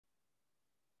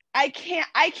I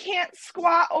can't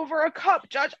squat over a cup,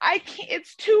 Judge. I can't.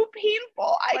 It's too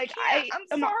painful.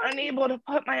 I'm unable to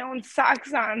put my own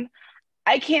socks on.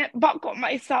 I can't buckle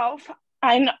myself.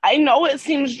 I know it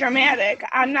seems dramatic.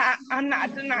 I'm not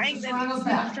denying that it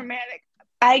seems dramatic.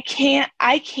 I can't.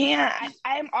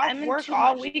 I'm off work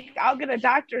all week. I'll get a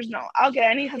doctor's note. I'll get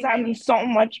anything because I'm in so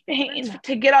much pain.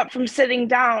 To get up from sitting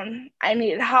down, I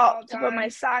needed help to put my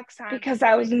socks on because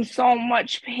I was in so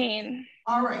much pain.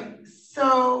 All right.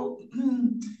 So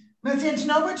Ms.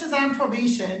 Antonovich is on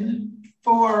probation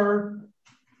for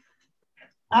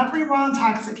operating while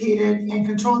intoxicated and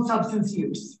controlled substance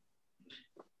use.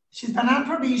 She's been on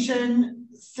probation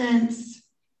since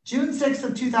June 6th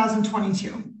of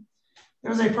 2022.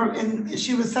 And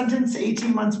she was sentenced to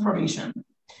 18 months probation.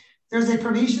 There's a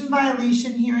probation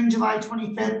violation hearing July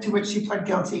 25th to which she pled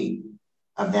guilty.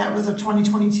 Of that was of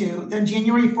 2022. Then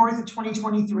January 4th of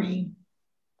 2023,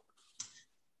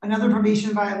 another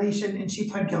probation violation and she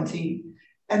pled guilty.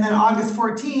 And then August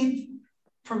 14th,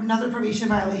 from another probation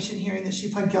violation hearing that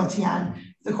she pled guilty on.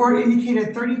 The court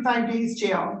indicated 35 days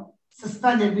jail,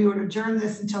 suspended. We would adjourn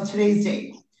this until today's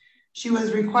date. She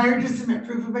was required to submit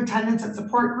proof of attendance at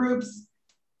support groups,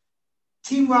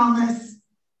 team wellness,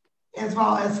 as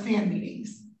well as fan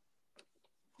meetings,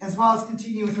 as well as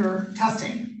continue with her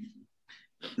testing.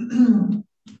 And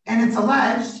it's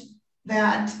alleged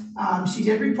that she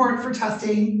did report for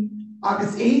testing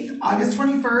August 8th, August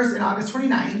 21st, and August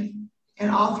 29th, and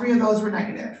all three of those were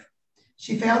negative.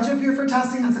 She failed to appear for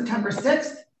testing on September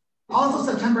 6th, also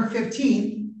September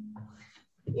 15th,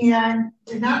 and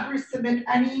did not resubmit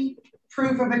any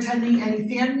proof of attending any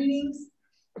fan meetings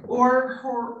or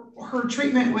her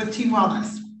treatment with Team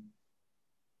Wellness.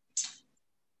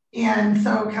 And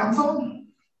so, counsel?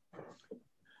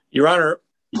 Your Honor,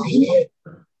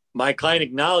 my client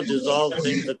acknowledges all the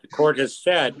things that the court has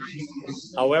said.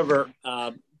 However,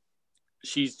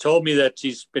 she's told me that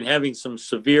she's been having some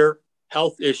severe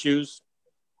health issues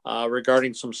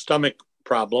regarding some stomach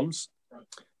problems.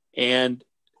 And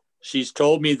she's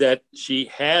told me that she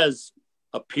has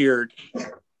appeared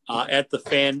at the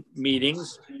fan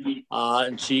meetings,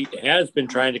 and she has been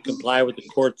trying to comply with the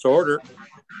court's order.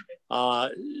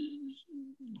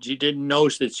 She didn't know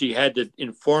that she had to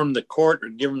inform the court or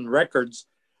give them records,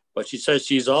 but she says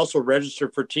she's also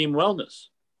registered for Team Wellness.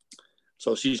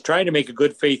 So she's trying to make a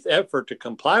good faith effort to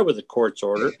comply with the court's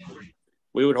order.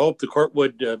 We would hope the court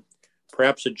would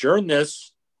perhaps adjourn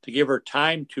this to give her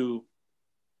time to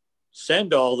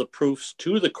send all the proofs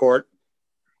to the court,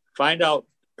 find out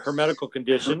her medical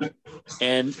condition,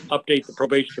 and update the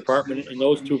probation department in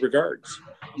those two regards.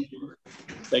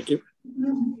 Thank you.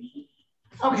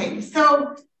 Okay,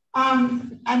 so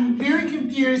I'm very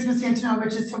confused, Ms.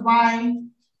 Antonovich, as to why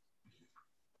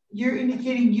you're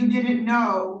indicating you didn't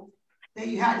know that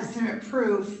you had to submit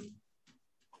proof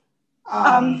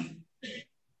of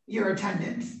your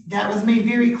attendance. That was made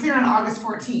very clear on August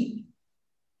 14th.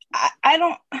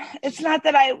 It's not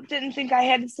that I didn't think I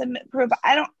had to submit proof.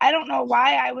 I don't know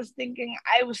why I was thinking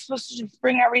I was supposed to just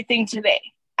bring everything today.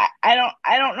 I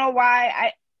don't know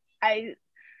why I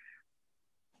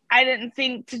didn't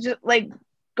think to just like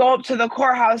go up to the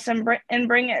courthouse and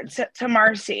bring it to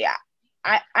Marcy.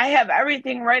 I have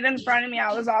everything right in front of me.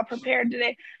 I was all prepared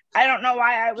today. I don't know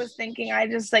why I was thinking I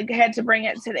just like had to bring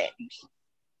it today.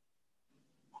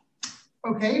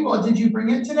 Okay, well, did you bring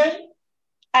it today?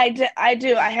 I do.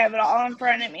 I have it all in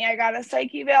front of me. I got a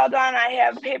psych eval done. I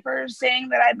have papers saying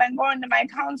that I've been going to my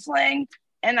counseling,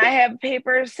 and I have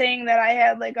papers saying that I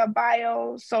had like a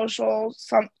biosocial,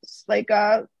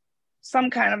 some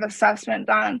kind of assessment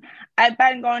done. I've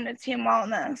been going to Team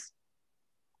Wellness.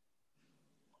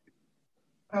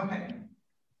 Okay.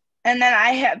 And then I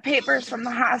have papers from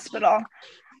the hospital.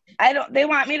 They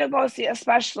want me to go see a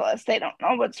specialist. They don't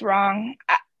know what's wrong.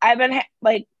 I've been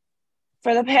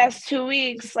for the past 2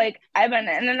 weeks, I've been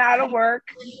in and out of work.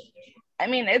 I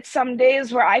mean, it's some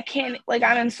days where I can't,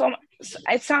 I'm in so much,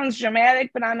 it sounds dramatic,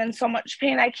 but I'm in so much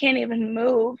pain, I can't even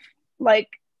move.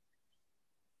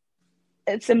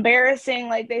 It's embarrassing.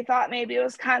 They thought maybe it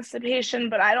was constipation,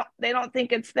 but they don't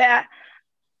think it's that.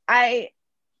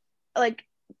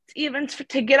 Even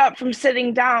to get up from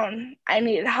sitting down, I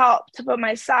needed help to put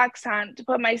my socks on, to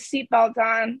put my seatbelt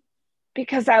on,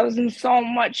 because I was in so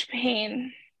much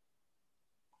pain.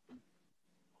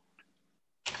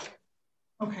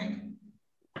 Okay.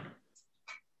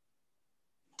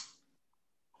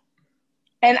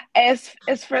 And as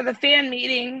for the fan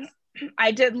meeting,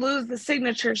 I did lose the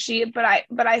signature sheet, but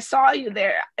I saw you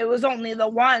there. It was only the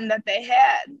one that they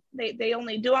had. They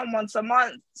only do them once a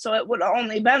month, so it would have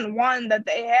only been one that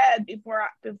they had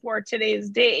before today's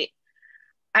date.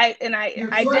 I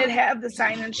did have the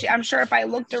sign, and I'm sure if I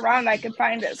looked around, I could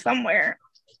find it somewhere.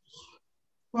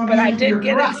 Well, but I did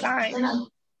get it signed.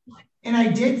 And I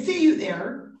did see you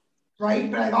there,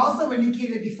 right? But I've also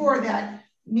indicated before that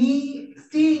me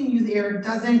seeing you there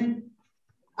doesn't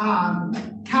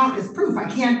count as proof. I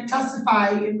can't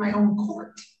testify in my own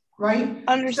court, right?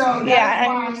 Understand. So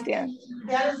I understand.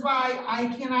 That is why I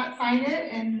cannot sign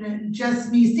it, and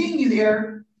just me seeing you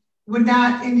there would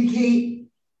not indicate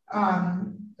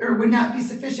or would not be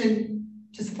sufficient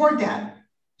to support that.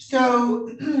 So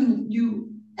you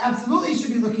absolutely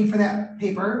should be looking for that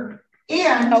paper.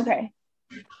 And okay.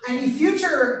 Any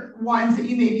future ones that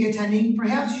you may be attending,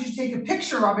 perhaps you should take a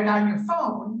picture of it on your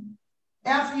phone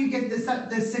after you get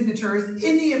the signatures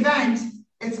in the event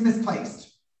it's misplaced.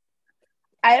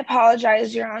 I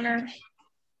apologize, Your Honor.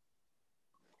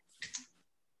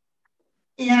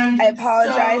 And I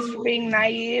apologize for being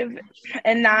naive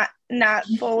and not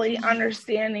fully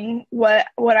understanding what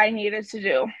I needed to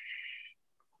do.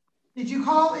 Did you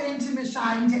call in to Ms.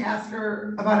 Shine to ask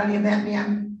her about any of that,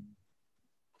 ma'am?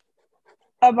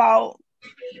 Call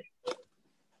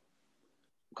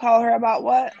her about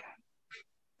what?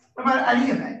 About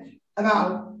any of it.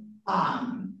 About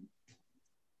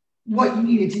what you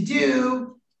needed to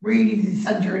do, where you needed to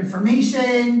send your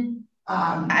information,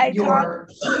 your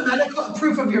medical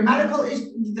proof of your medical,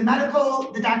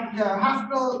 the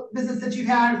hospital visits that you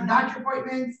had, the doctor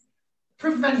appointments,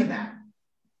 proof of any of that.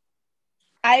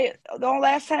 The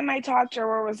last time I talked to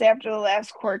her was after the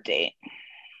last court date.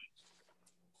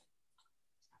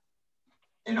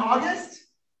 In August?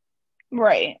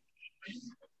 Right.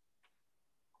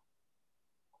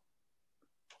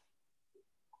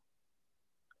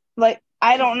 Like,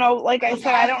 I don't know, like I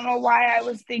said, I don't know why I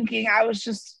was thinking I was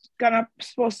just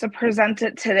supposed to present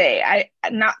it today.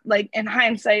 Not like in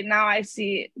hindsight, now I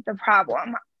see the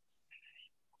problem.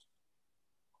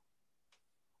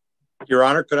 Your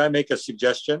Honor, could I make a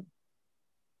suggestion?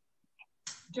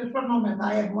 Just one moment.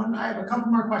 I have a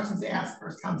couple more questions to ask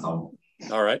first, counsel.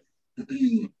 All right.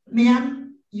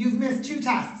 Ma'am, you've missed 2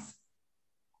 tests.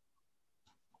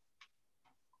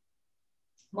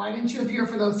 Why didn't you appear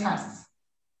for those tests?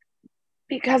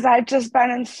 Because I've just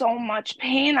been in so much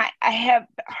pain. I have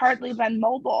hardly been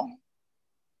mobile.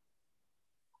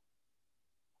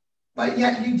 But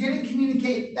yet you didn't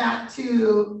communicate that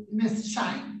to Ms.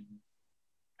 Shine.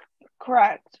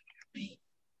 Correct.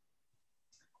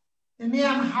 And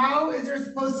ma'am, how is there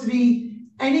supposed to be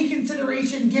any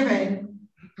consideration given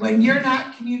when you're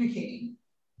not communicating?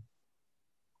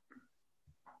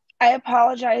 I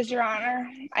apologize, Your Honor.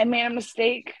 I made a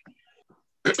mistake.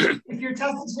 If you're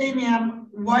tested today, ma'am,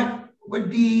 what would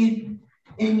be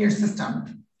in your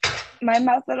system? My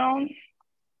methadone.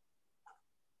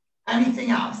 Anything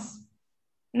else?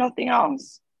 Nothing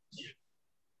else.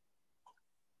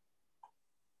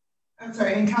 I'm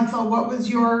sorry, and counsel, what was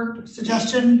your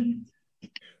suggestion?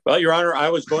 Well, Your Honor, I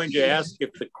was going to ask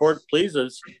if the court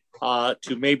pleases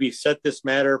to maybe set this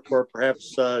matter for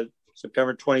perhaps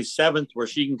September 27th, where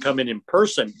she can come in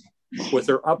person with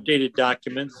her updated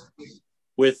documents.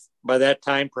 By that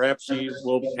time, perhaps she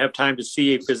will have time to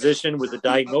see a physician with a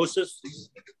diagnosis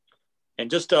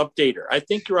and just to update her. I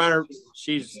think, Your Honor,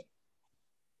 she's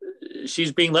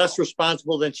being less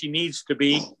responsible than she needs to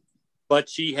be, but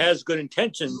she has good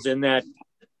intentions in that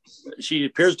she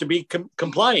appears to be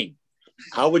complying.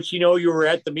 How would she know you were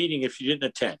at the meeting if she didn't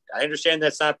attend? I understand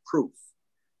that's not proof,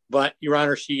 but Your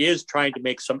Honor, she is trying to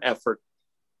make some effort.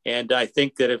 And I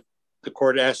think that if the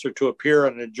court asks her to appear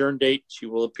on an adjourned date, she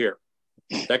will appear.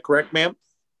 Is that correct, ma'am?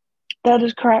 That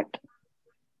is correct.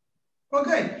 Well,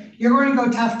 good. You're going to go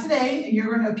test today and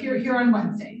you're going to appear here on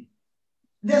Wednesday.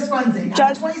 This Wednesday, not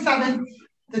the 27th,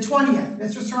 the 20th.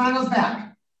 Mr. Serrano's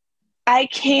back. I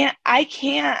can't.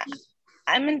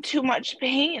 I'm in too much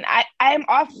pain. I'm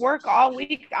off work all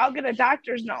week. I'll get a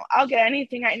doctor's note. I'll get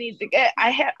anything I need to get.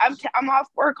 I'm off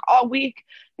work all week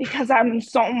because I'm in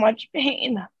so much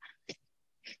pain.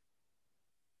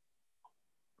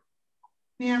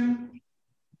 Ma'am.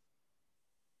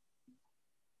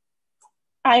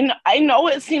 I know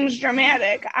it seems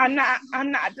dramatic. I'm not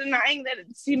denying that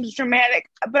it seems dramatic,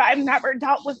 but I've never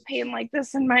dealt with pain like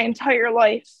this in my entire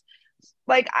life.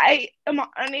 Like, I am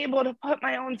unable to put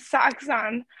my own socks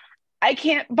on. I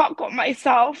can't buckle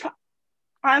myself.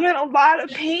 I'm in a lot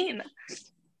of pain.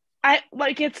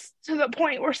 It's to the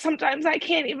point where sometimes I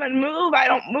can't even move. I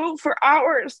don't move for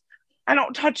hours. I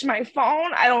don't touch my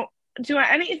phone. I don't do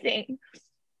anything.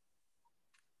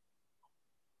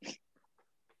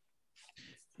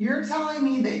 You're telling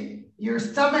me that your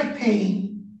stomach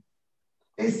pain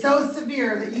is so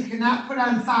severe that you cannot put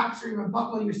on socks or even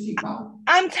buckle your seatbelt.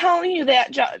 I'm telling you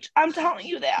that, Judge. I'm telling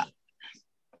you that.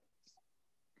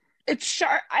 It's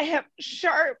sharp. I have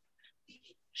sharp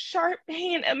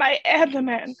pain in my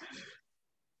abdomen.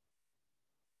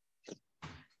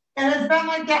 And it's been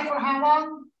like that for how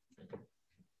long?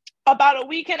 About a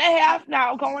week and a half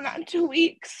now, going on 2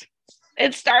 weeks.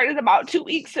 It started about 2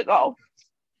 weeks ago.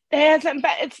 It hasn't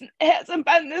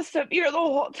been this severe the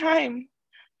whole time,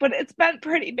 but it's been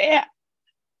pretty bad.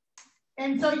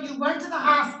 And so you went to the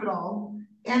hospital,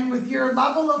 and with your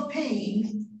level of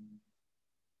pain,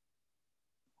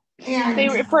 and they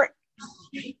referred.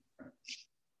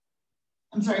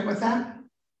 I'm sorry, what's that?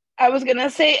 I was gonna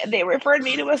say they referred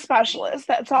me to a specialist.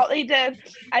 That's all they did.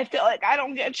 I feel like I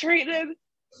don't get treated.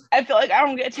 I feel like I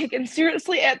don't get taken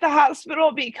seriously at the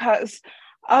hospital because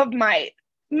of my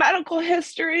medical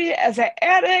history as an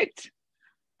addict.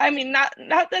 I mean, not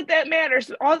that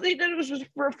matters. All they did was just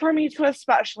refer me to a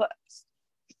specialist.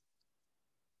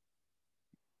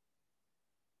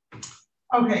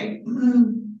 Okay.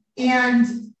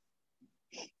 And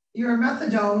your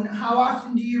methadone, how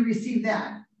often do you receive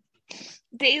that?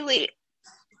 Daily.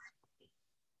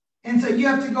 And so you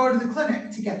have to go to the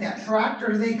clinic to get that, correct?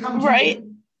 Or do they come to right. you?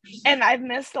 And I've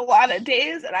missed a lot of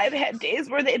days, and I've had days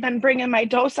where they've been bringing my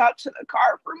dose out to the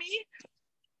car for me.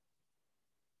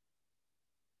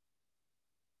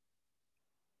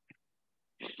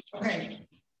 Okay.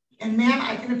 And ma'am,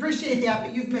 I can appreciate that,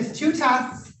 but you've missed 2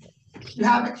 tests. You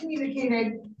haven't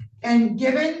communicated. And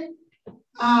given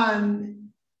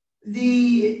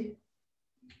the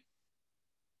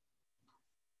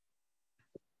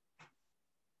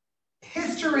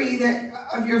history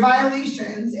of your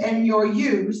violations and your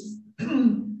use,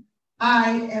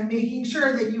 I am making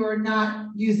sure that you are not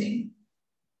using.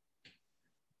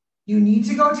 You need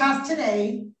to go test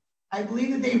today. I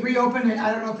believe that they reopened it.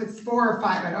 I don't know if it's 4 or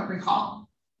 5. I don't recall.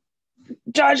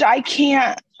 Judge, I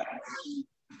can't.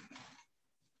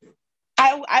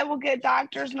 I will get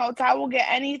doctor's notes. I will get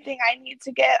anything I need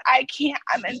to get. I can't.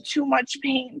 I'm in too much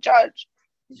pain, Judge.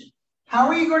 How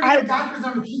are you going to get a doctor's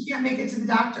note if you can't make it to the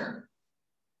doctor?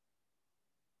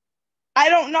 I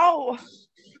don't know.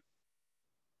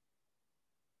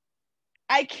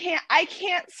 I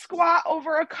can't squat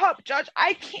over a cup, Judge.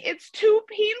 I can't. It's too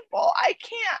painful. I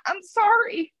can't. I'm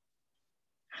sorry.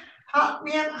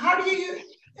 Ma'am, how do you,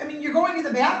 I mean, you're going to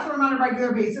the bathroom on a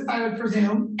regular basis, I would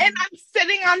presume. And I'm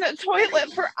sitting on the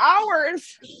toilet for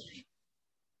hours.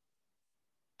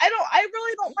 I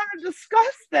really don't want to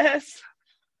discuss this.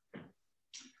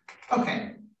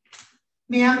 Okay.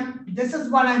 Ma'am, this is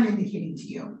what I'm indicating to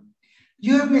you.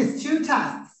 You have missed 2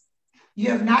 tests. You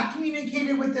have not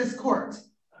communicated with this court.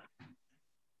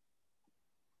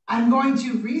 I'm going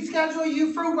to reschedule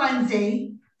you for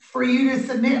Wednesday for you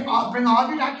to bring all of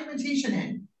your documentation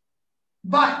in.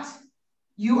 But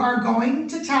you are going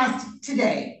to test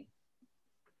today.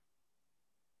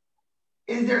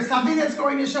 Is there something that's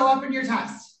going to show up in your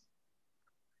test?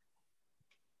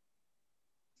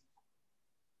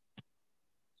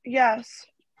 Yes.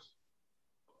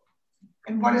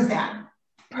 And what is that?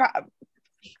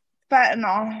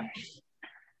 Fentanyl.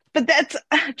 But that's,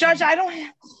 Judge, I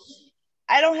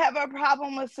don't have a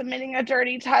problem with submitting a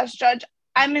dirty test, Judge.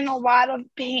 I'm in a lot of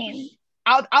pain.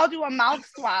 I'll do a mouth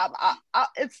swab.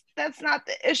 That's not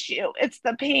the issue. It's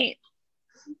the pain.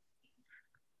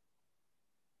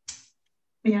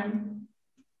 Yeah.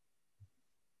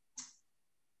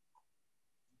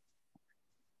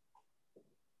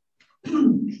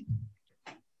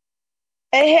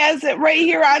 It has it right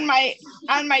here on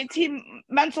my team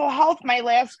mental health, my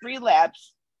last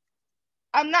relapse.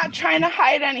 I'm not trying to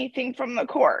hide anything from the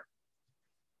court.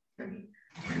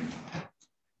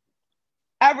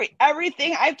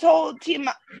 Everything I've told team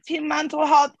mental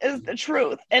health is the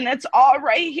truth, and it's all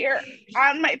right here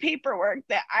on my paperwork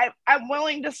that I'm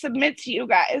willing to submit to you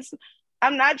guys.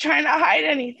 I'm not trying to hide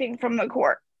anything from the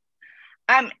court.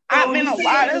 I'm in a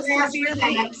lot of severe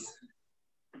pain.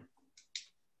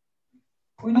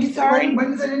 When does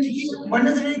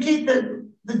it indicate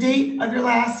the date of your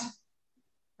last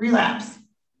relapse?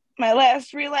 My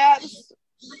last relapse,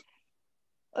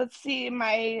 let's see,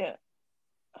 my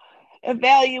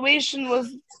evaluation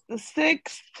was the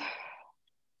 6th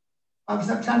of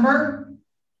September?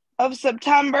 Of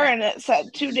September, and it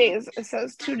said 2 days. It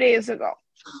says 2 days ago.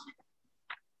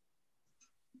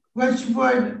 Which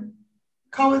would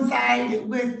coincide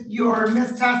with your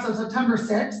missed test of September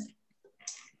 6th.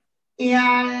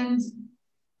 And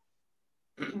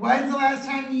when's the last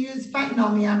time you used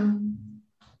fentanyl, ma'am?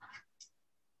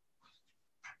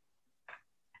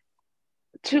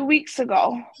 2 weeks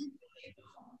ago.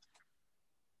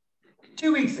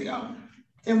 2 weeks ago.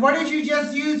 Then what did you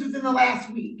just use within the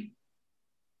last week?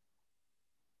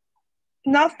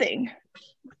 Nothing.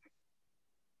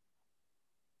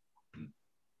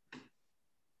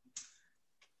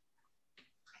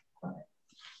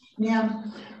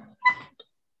 Ma'am,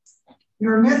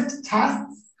 your missed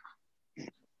tests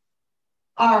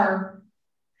are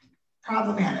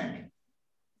problematic.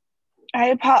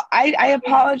 I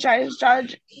apologize,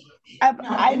 Judge. I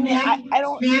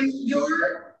don't. Ma'am,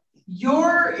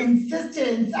 your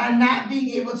insistence on not being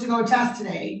able to go test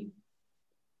today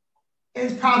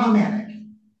is problematic.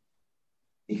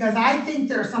 Because I think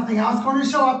there's something else going to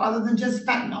show up other than just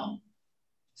fentanyl.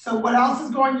 So what else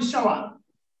is going to show up?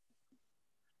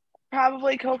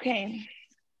 Probably cocaine.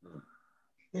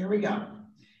 There we go.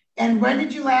 And when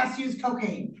did you last use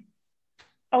cocaine?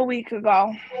 A week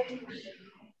ago.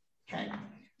 Okay.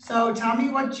 So tell me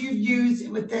what you've used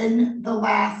within the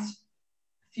last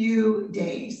few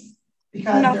days.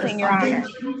 Because nothing, Your Honor.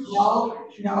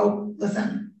 No,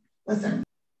 listen.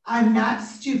 I'm not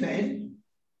stupid.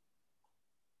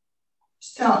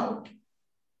 So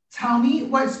tell me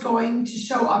what's going to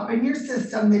show up in your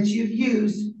system that you've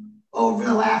used over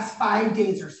the last 5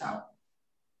 days or so.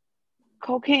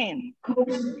 Cocaine.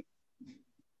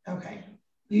 Okay.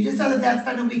 You just said that that's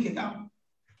been a week ago.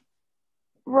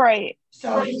 Right.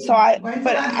 So I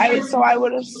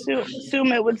would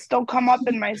assume it would still come up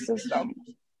in my system.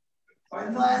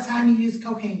 When's the last time you used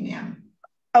cocaine, ma'am?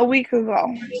 A week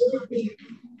ago.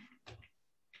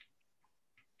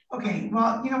 Okay,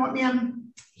 well, you know what,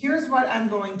 ma'am? Here's what I'm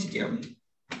going to do.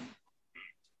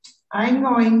 I'm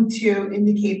going to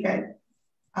indicate that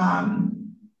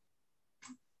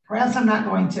perhaps I'm not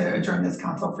going to adjourn this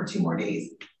council for 2 more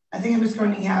days. I think I'm just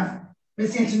going to have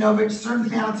Ms. Antonovich serve the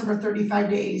balance of her 35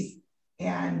 days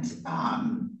and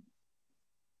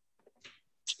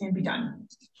be done.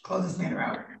 Close this matter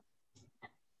out.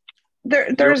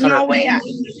 There's no way.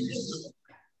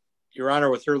 Your Honor,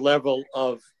 with her level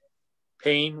of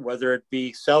pain, whether it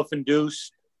be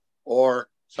self-induced or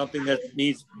something that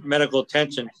needs medical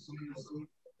attention,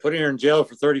 putting her in jail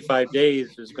for 35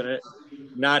 days is going to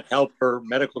not help her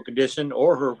medical condition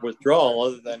or her withdrawal,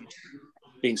 other than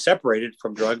being separated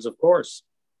from drugs, of course.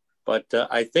 But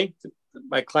I think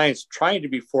my client's trying to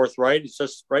be forthright. It's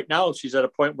just right now she's at a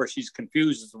point where she's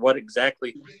confused as to what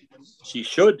exactly she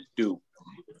should do.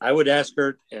 I would ask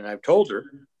her, and I've told her,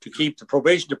 to keep the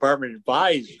probation department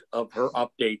advised of her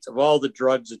updates of all the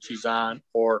drugs that she's on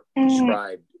or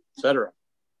prescribed, etc.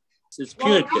 It's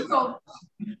punitive.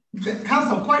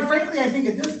 Counsel, quite frankly, I think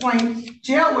at this point,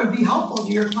 jail would be helpful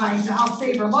to your client to help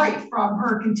save her life from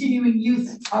her continuing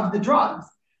use of the drugs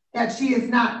that she is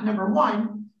not, number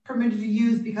one, permitted to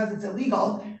use because it's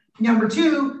illegal. Number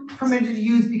two, permitted to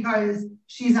use because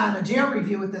she's on a jail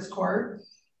review with this court,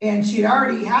 and she'd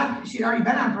already been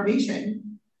on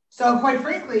probation. So quite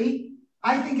frankly,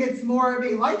 I think it's more of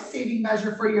a life-saving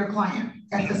measure for your client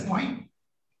at this point.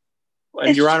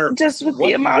 And Your Honor, just with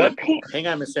the amount of pain. Hang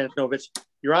on, Ms. Antonovich.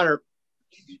 Your Honor,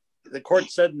 the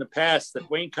court said in the past that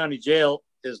Wayne County Jail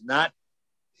is not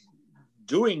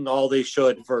doing all they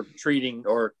should for treating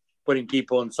or putting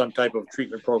people in some type of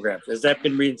treatment programs. Has that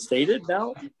been reinstated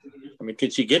now? I mean,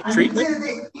 could she get treatment?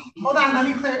 Hold on, let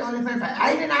me clarify.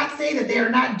 I did not say that they are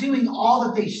not doing all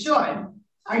that they should.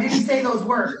 I didn't say those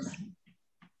words.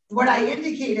 What I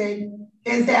indicated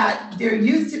is that there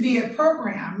used to be a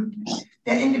program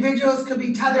that individuals could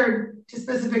be tethered to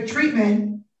specific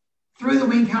treatment through the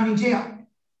Wayne County Jail.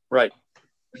 Right.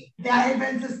 That had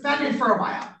been suspended for a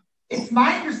while. It's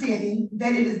my understanding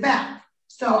that it is back.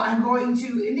 So I'm going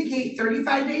to indicate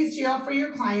 35 days jail for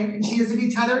your client, and she is to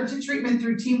be tethered to treatment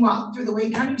through through the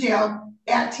Wayne County Jail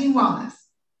at Team Wellness.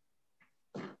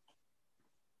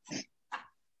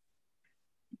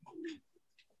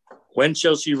 When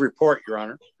shall she report, Your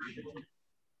Honor?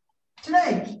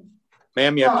 Today.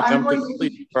 Ma'am, you have to come to the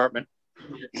police department.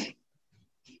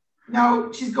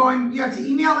 No, you have to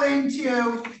email in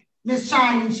to Ms.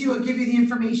 Shine, and she will give you the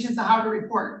information as to how to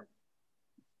report.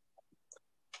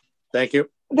 Thank you.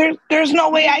 There's no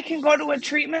way I can go to a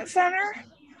treatment center?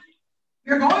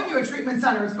 You're going to a treatment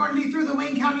center. It's going to be through the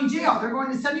Wayne County Jail. They're going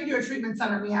to send you to a treatment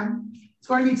center, ma'am. It's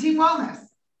going to be Team Wellness.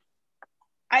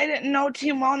 I didn't know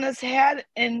Team Wellness had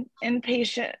an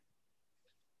inpatient.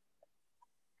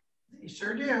 They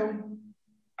sure do.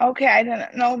 Okay, I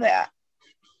didn't know that.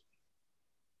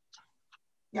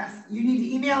 Yes, you need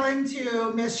to email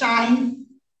into Ms. Shine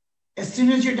as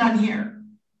soon as you're done here.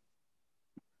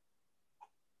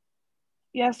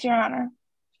 Yes, Your Honor.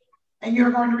 And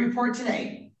you're going to report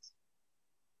today.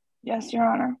 Yes, Your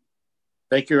Honor.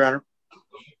 Thank you, Your Honor.